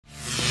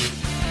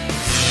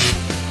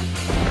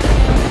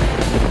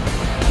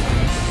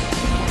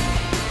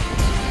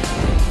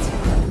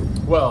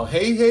Well,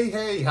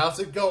 hey, how's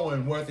it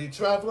going, worthy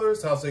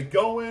travelers? How's it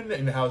going,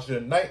 and how's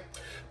your night?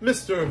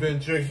 Mr.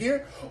 Adventure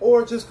here,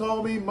 or just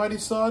call me Mighty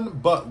Son,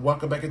 but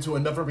welcome back into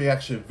another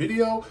reaction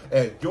video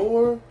at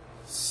your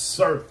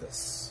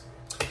service.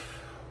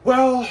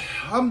 Well,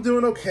 I'm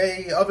doing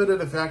okay, other than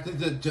the fact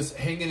that just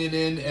hanging it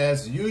in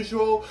as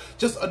usual.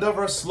 Just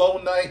another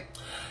slow night,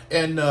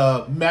 and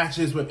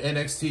matches with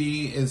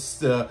NXT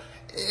is,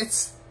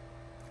 it's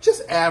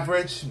just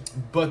average,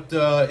 but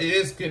it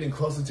is getting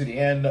closer to the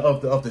end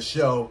of the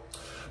show.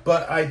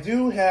 But I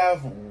do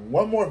have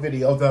one more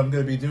video that I'm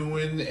going to be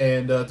doing,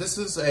 and this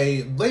is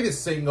a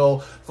latest single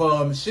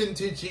from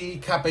Shintenchi,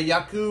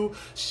 Kiabyaku,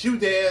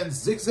 Shudan,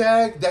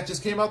 Zigzag, that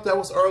just came out. That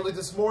was early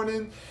this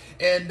morning,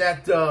 and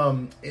that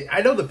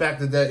I know the fact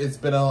that it's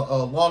been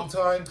a long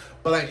time,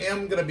 but I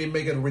am going to be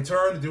making a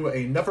return to do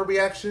another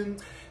reaction.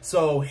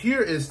 So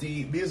here is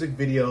the music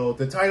video,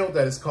 the title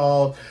that is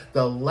called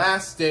The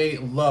Last Day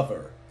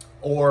Lover.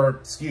 Or,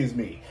 excuse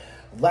me,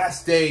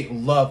 Last Day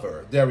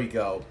Lover. There we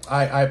go.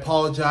 I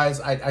apologize.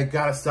 I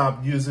gotta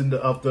stop using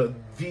the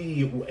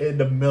in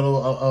the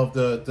middle of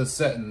the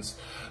sentence.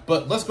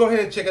 But let's go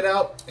ahead and check it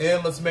out,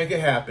 and let's make it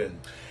happen.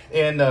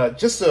 And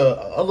just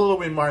a little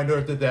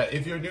reminder that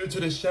if you're new to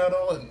this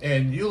channel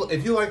and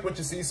if you like what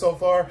you see so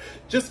far,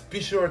 just be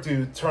sure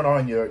to turn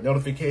on your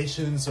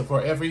notifications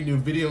for every new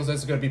videos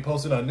that's going to be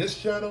posted on this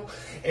channel.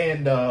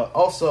 And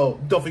also,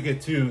 don't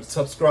forget to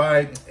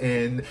subscribe,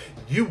 and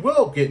you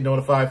will get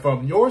notified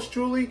from yours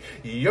truly,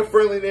 your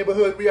friendly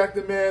neighborhood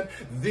reactor man,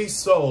 the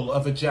soul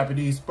of a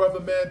Japanese brother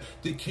man,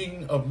 the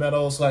king of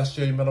metal /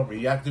 J metal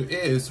reactor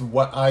is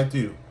what I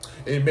do.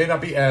 It may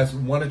not be as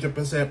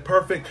 100%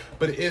 perfect,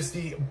 but it is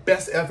the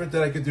best effort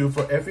that I could do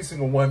for every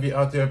single one of you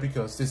out there,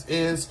 because this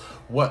is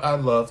what I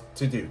love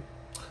to do.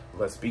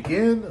 Let's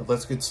begin,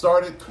 let's get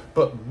started,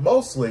 but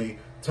mostly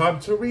time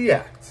to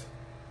react.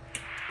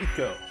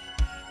 Go.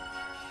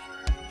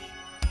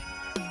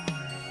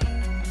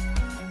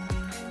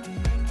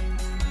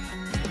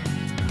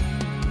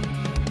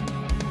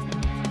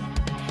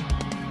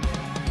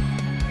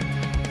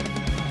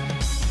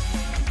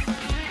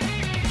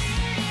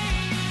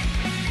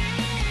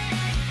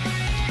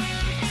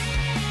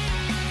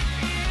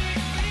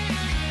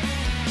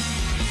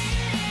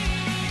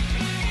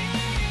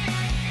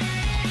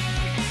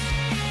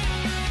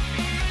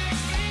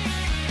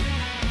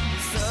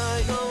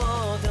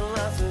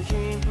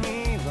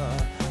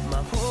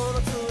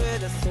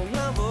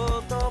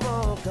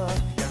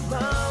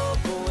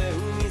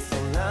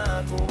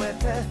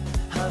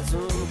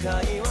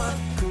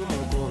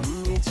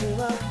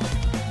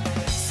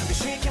 寂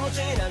しい気持ち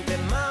なんて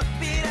まっ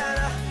ぴら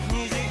な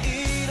虹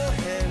色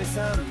蛇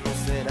さんの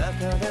背中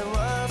で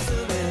は滑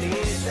り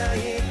たい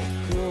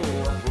ふ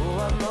わふわ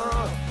の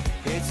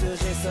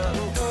羊さん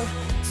と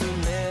詰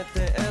めて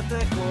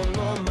てこの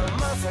ま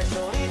ま最初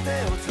に手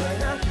をつない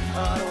だあ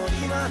の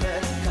日まで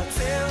風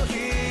をひ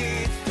い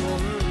て飛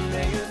んで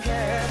ゆけ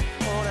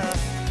ほら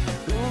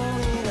海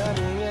が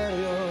見える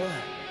よ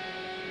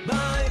バ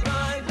イバ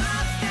イ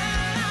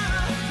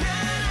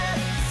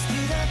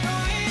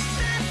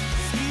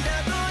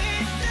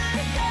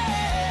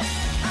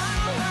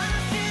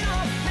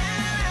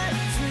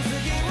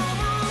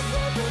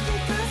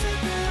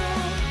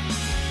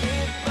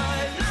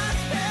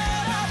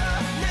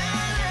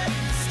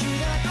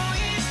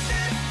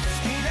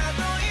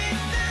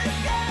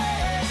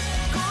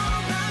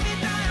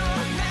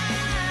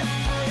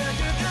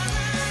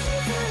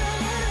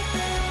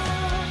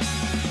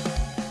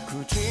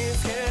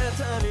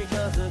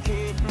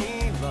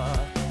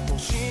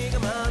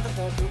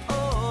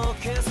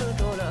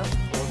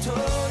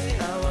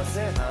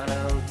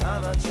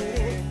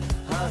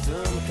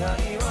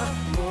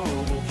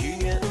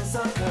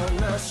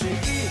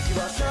息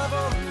はシャボ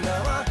ン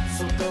玉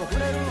そっと触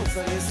れる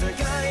さに世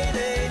界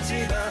で一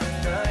番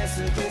大好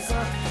きさ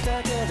だ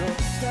けど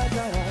だか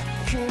ら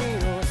君を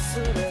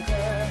全て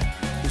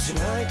失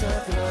いた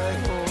くな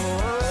いの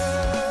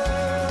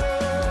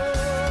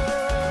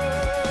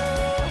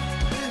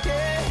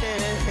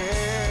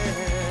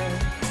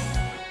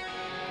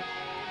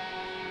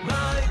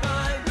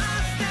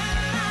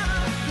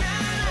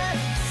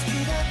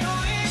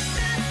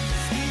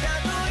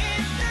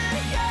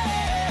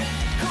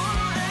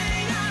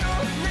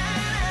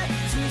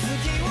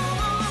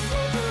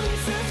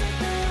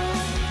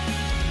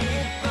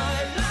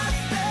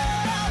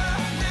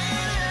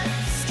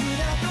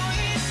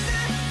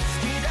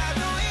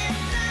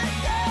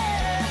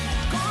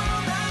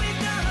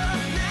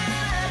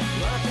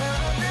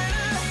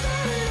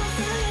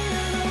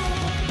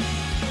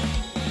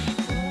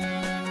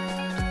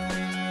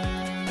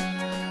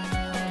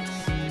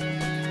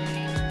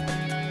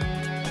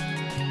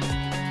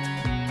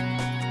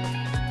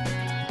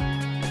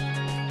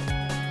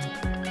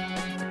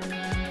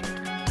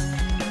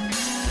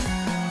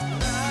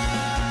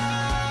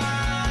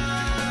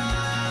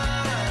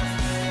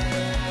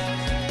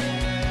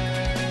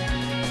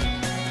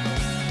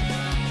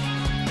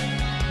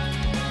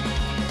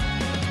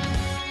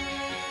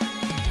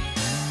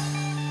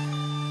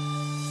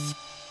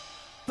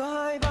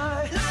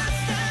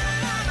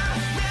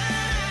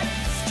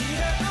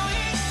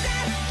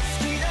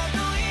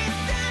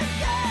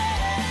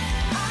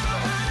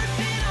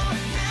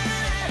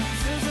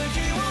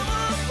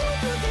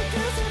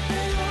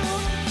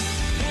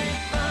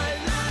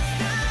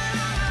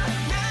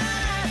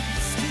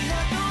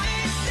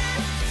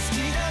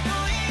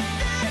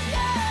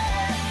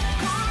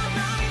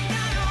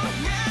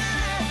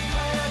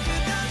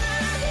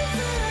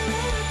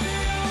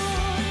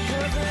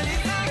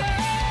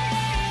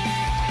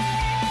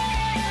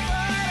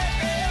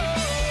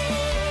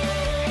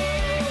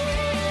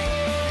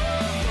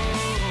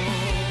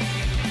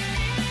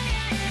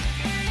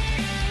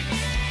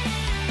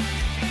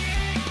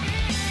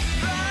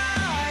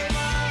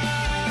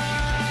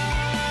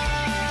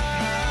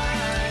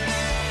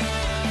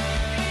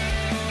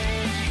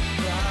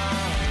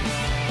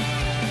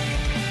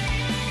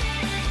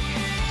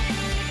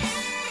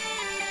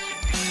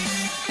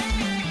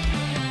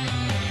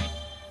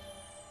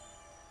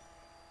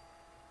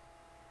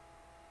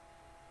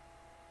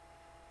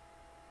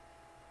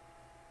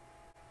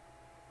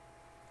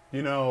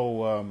You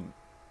know,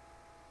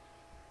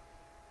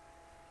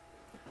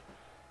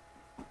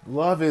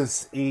 love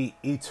is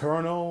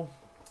eternal,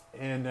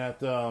 and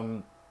that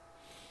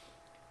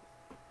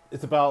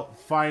it's about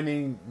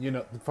finding,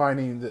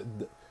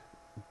 finding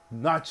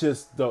not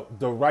just the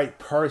right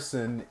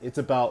person. It's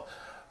about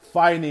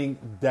finding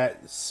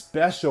that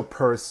special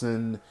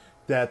person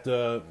that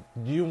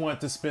you want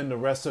to spend the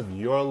rest of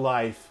your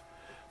life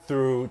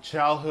through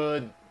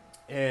childhood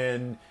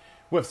and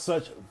with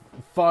such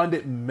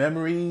fond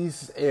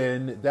memories,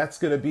 and that's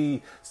going to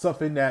be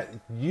something that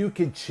you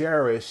can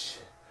cherish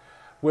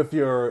with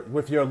your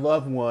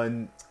loved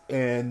one,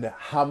 and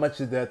how much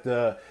of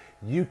that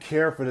you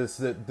care for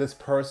this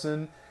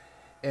person,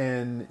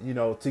 and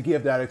to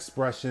give that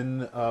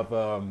expression of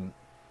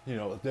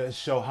to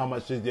show how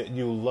much that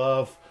you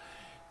love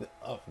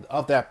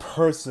of that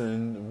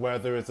person,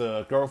 whether it's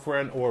a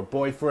girlfriend or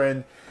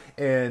boyfriend,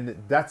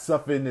 and that's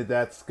something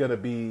that's gonna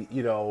be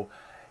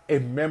a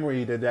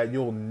memory that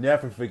you'll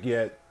never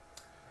forget,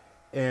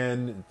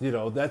 and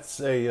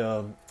that's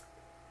a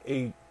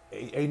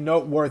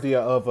noteworthy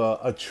of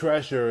a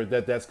treasure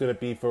that's gonna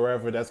be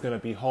forever, that's gonna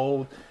be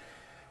hold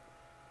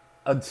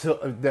until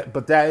that.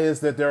 But that is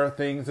that there are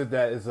things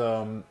that is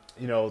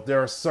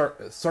there are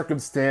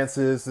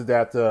circumstances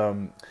that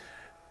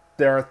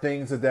there are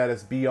things that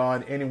is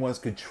beyond anyone's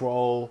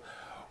control,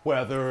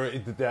 whether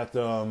that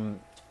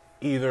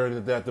either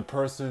that the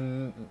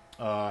person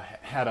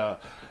had a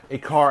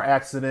car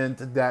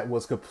accident that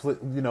was complete,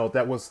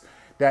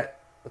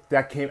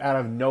 that came out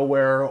of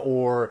nowhere,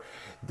 or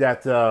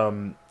that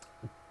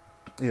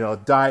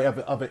die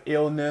of an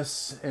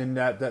illness, and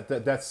that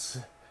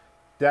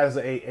is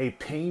a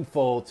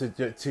painful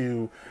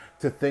to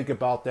think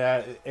about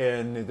that,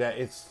 and that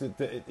it's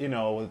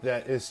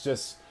that it's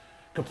just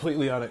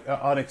completely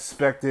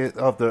unexpected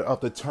of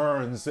the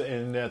turns,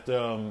 and that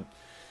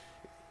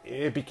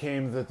it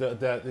became that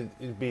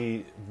it'd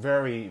be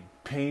very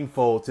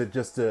painful to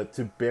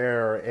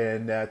bear,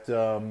 and that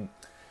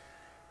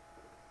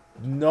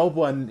no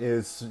one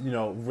is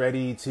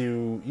ready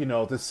to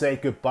say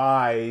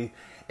goodbye,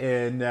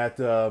 and that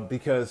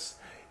because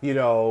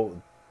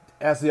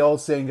as the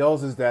old saying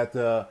goes, is that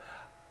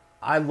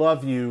I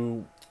love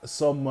you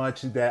so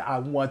much that I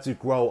want to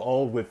grow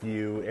old with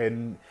you,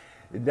 and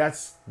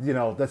that's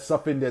that's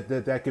something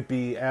that could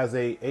be as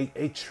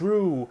a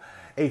true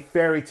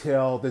fairy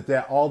tale that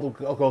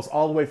goes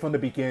all the way from the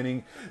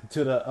beginning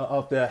to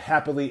the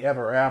happily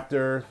ever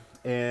after,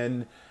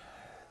 and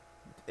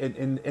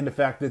the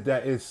fact that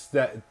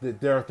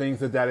there are things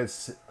that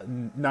is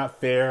not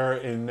fair,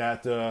 and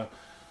that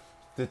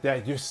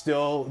you're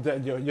still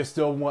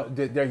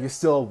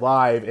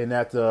alive, and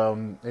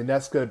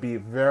that's going to be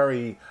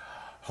very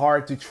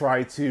hard to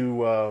try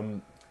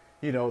to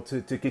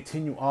to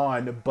continue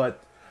on,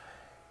 but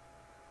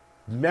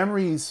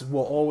memories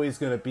will always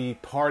going to be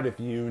part of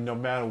you no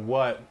matter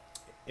what,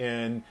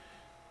 and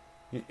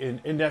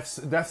that's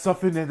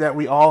something that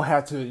we all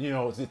have to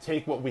to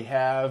take what we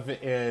have,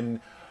 and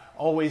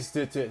always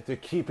to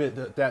keep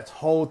it, that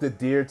hold it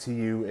dear to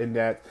you, and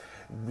that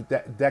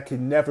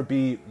can never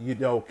be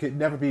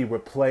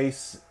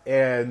replaced.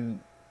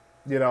 And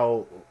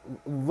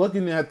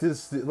looking at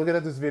this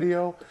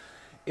video,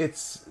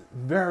 it's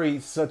very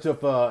such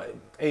of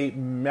a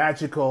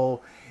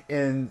magical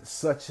and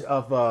such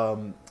of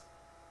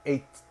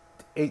a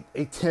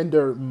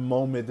tender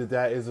moment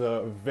that is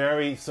a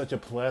very such a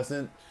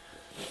pleasant,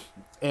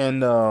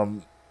 and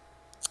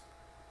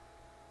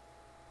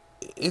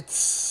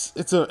it's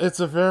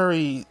a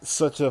very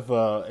such of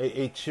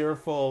a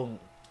cheerful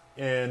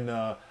and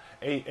a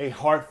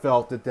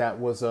heartfelt that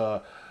was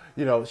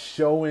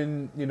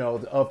showing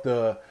of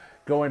the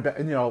going back,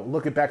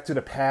 looking back to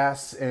the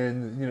past,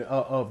 and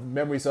of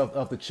memories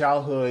of the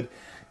childhood,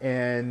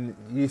 and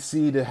you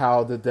see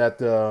how this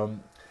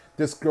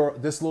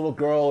little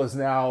girl is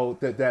now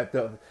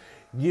that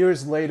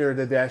years later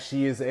that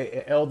she is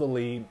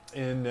elderly,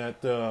 and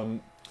that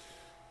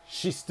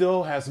she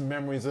still has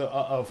memories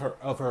of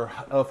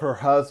her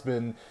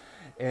husband,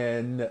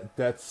 and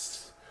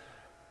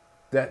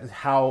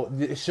how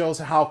it shows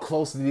how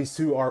close these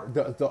two are,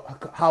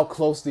 how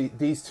close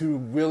these two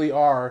really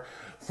are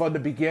from the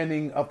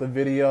beginning of the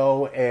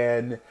video.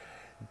 And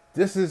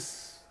this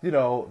is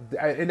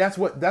and that's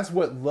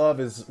what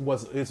love is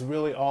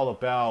really all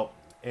about.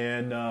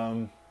 And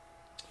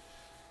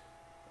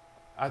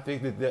I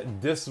think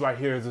that this right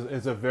here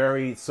is a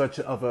very such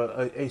of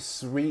a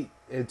sweet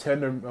and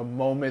tender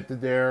moment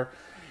there.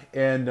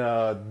 And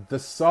the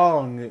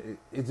song,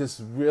 it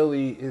just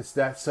really is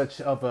that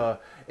such of a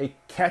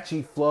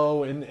catchy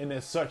flow, and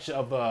it's such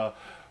of a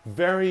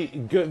very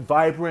good,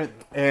 vibrant,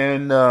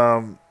 and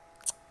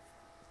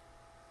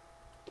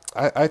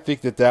I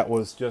think that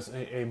was just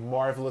a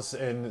marvelous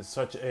and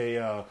such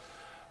a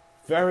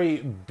very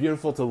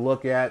beautiful to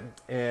look at.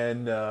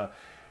 And that's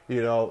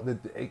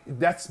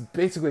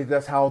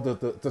how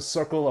the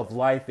circle of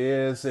life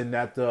is, and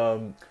that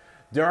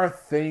there are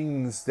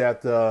things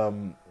that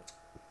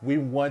we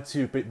want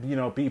to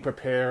be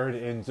prepared,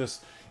 and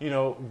just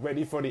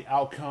ready for the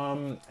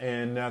outcome,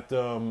 and that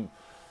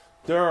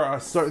there are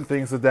certain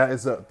things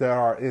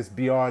that is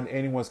beyond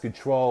anyone's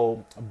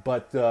control,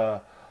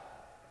 but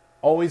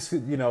always,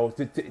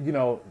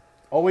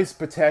 always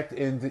protect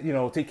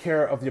and, take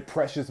care of your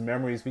precious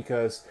memories,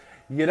 because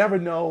you never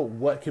know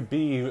what could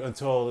be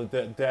until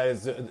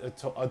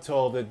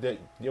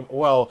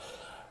well,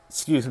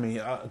 excuse me,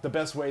 the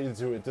best way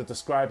to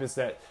describe is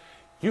that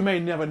you may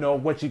never know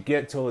what you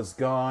get till it's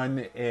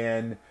gone,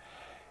 and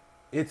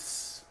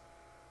it's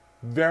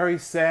very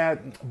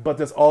sad, but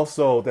there's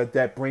also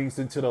that brings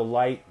into the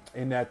light,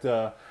 and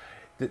that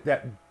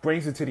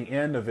brings it to the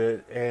end of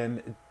it,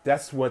 and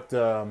that's what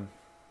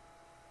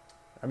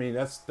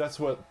that's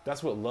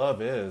what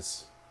love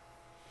is.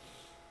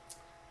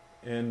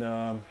 And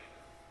I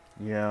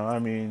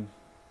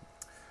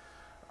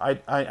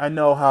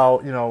know how,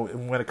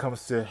 when it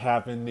comes to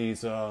having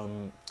these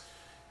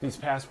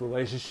past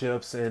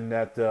relationships, and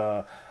that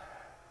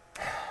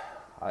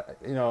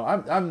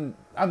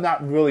I'm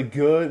not really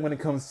good when it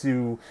comes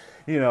to,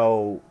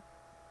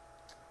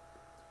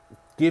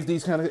 give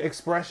these kind of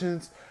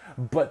expressions,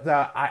 but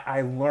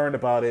I learn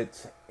about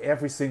it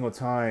every single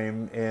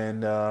time,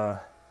 and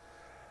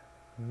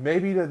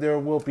maybe that there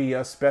will be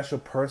a special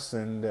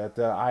person that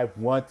I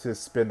want to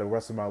spend the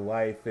rest of my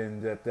life,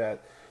 and that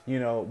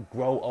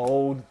grow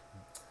old.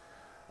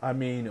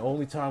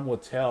 Only time will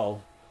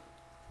tell.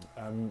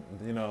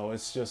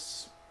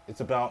 It's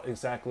about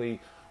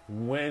exactly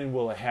when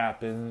will it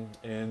happen,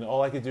 and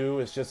all I can do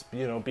is just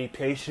be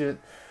patient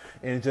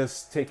and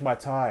just take my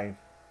time.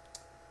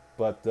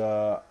 But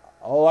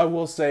all I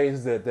will say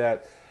is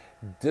that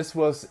this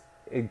was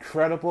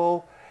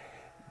incredible,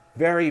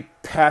 very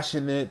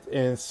passionate,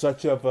 and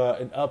such of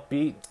an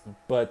upbeat,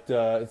 but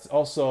it's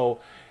also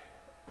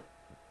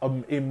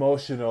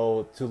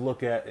emotional to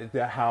look at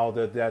how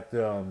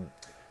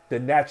the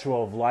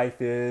natural of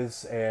life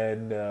is,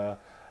 and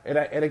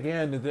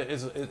again,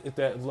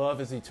 that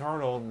love is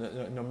eternal,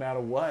 no matter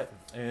what,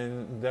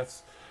 and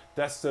that's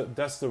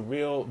the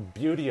real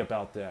beauty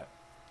about that.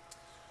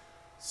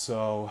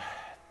 So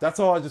that's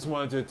all I just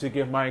wanted to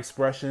give my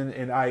expression,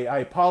 and I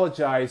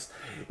apologize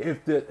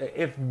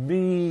if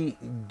me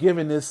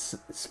giving this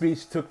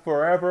speech took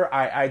forever.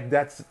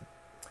 That's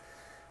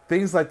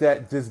things like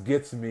that just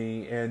gets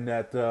me, and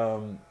that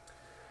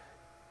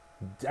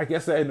I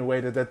guess that in a way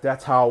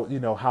that's how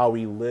how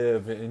we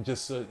live, and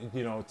just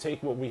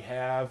take what we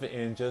have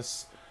and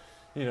just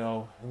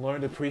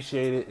learn to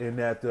appreciate it, and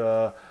that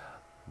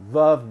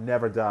love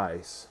never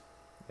dies,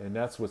 and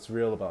that's what's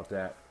real about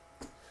that.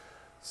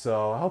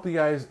 So I hope you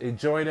guys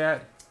enjoy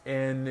that,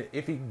 and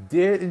if you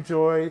did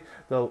enjoy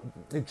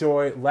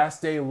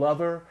Last Day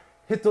Lover,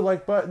 hit the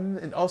like button,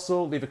 and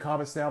also leave a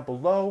comment down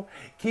below.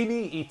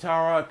 Kini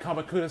Itara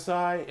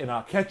Kamakudasai, and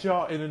I'll catch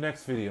y'all in the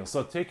next video.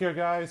 So take care,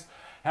 guys.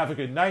 Have a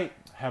good night,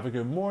 have a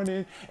good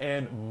morning,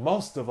 and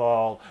most of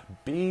all,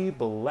 be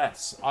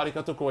blessed.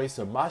 Arigatou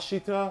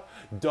gozaimashita.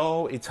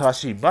 Do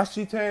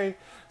itashimashite.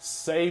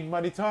 Save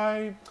money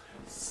time,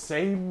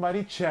 save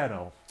money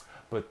channel.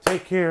 But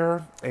take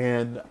care,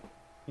 and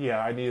yeah,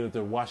 I needed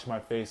to wash my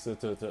face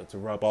to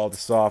rub all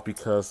this off,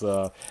 because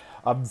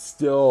I'm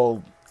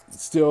still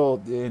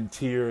in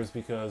tears,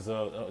 because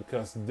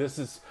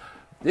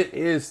it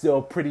is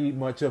still pretty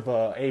much of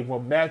a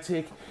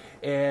romantic,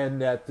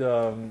 and that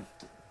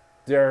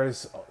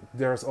there's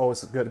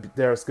always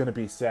gonna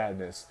be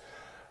sadness,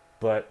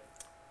 but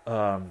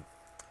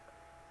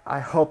I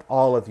hope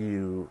all of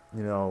you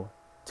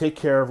take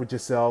care of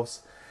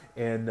yourselves,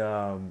 and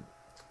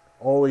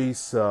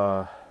always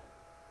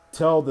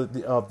tell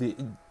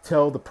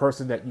the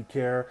person that you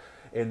care,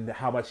 and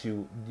how much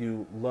you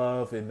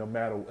love, and no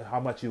matter how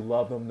much you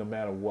love them, no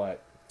matter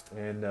what,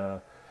 and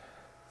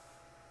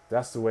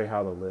that's the way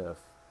how to live.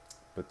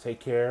 But take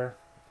care,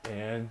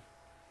 and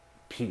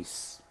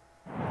peace.